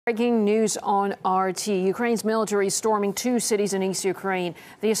Breaking news on RT. Ukraine's military is storming two cities in East Ukraine.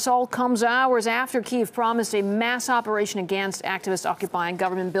 The assault comes hours after Kiev promised a mass operation against activists occupying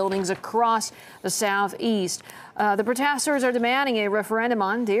government buildings across the southeast. The protesters are demanding a referendum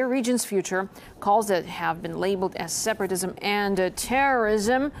on their region's future. Calls that have been labeled as separatism and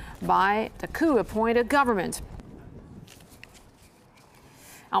terrorism by the coup-appointed government.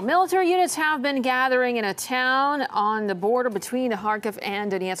 Now, military units have been gathering in a town on the border between the Kharkiv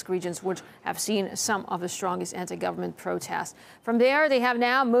and Donetsk regions, which have seen some of the strongest anti-government protests. From there, they have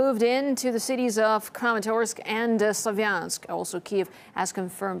now moved into the cities of Kramatorsk and Slavyansk. Also, Kiev has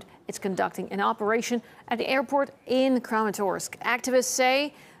confirmed it's conducting an operation at the airport in Kramatorsk. Activists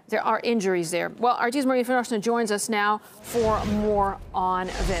say there are injuries there. Well, RT's Maria Finoshna joins us now for more on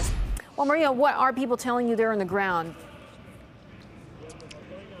this. Well, Maria, what are people telling you there on the ground?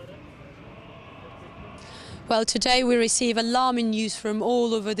 Well, today we receive alarming news from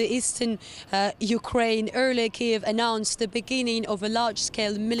all over the eastern Ukraine. Earlier, Kiev announced the beginning of a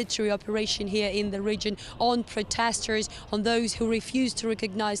large-scale military operation here in the region on protesters, on those who refuse to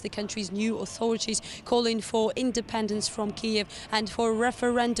recognize the country's new authorities, calling for independence from Kiev and for a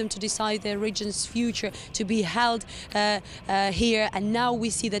referendum to decide their region's future to be held here. And now we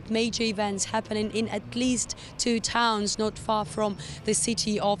see that major events happening in at least two towns not far from the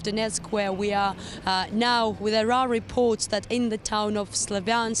city of Donetsk, where we are now. There are reports that in the town of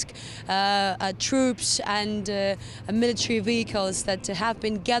Slavyansk, troops and military vehicles that have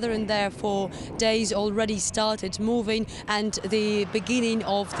been gathering there for days already started moving, and the beginning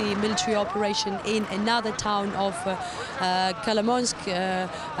of the military operation in another town of Kalamonsk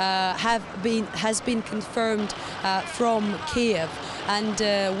has been confirmed from Kiev.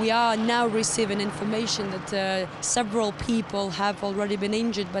 And we are now receiving information that several people have already been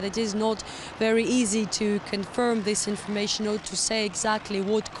injured, but it is not very easy to confirm this information or to say exactly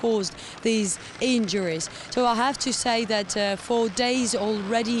what caused these injuries. So I have to say that for days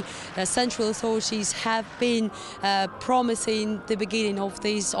already, central authorities have been promising the beginning of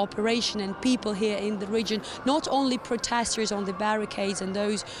this operation, and people here in the region, not only protesters on the barricades and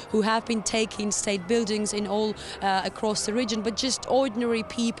those who have been taking state buildings in all across the region, but just ordinary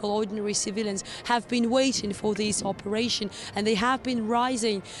people, ordinary civilians have been waiting for this operation, and they have been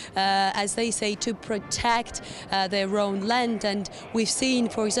rising, as they say, to protect their own land. And we've seen,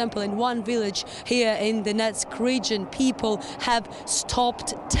 for example, in one village here in the Donetsk region, people have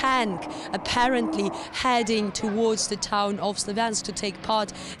stopped tank apparently heading towards the town of Slavyansk to take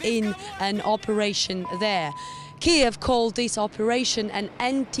part in an operation there. Kiev called this operation an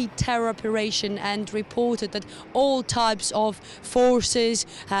anti-terror operation and reported that all types of forces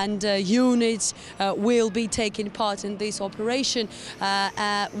and units will be taking part in this operation,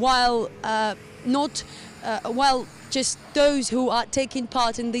 while just those who are taking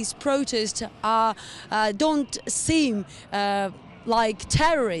part in these protests don't seem like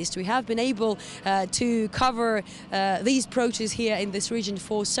terrorists. We have been able to cover these protests here in this region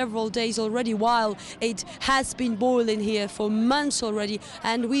for several days already, while it has been boiling here for months already.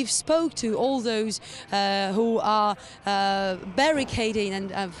 And we've spoke to all those who are barricading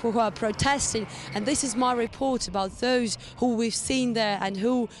and who are protesting. And this is my report about those who we've seen there and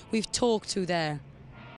who we've talked to there.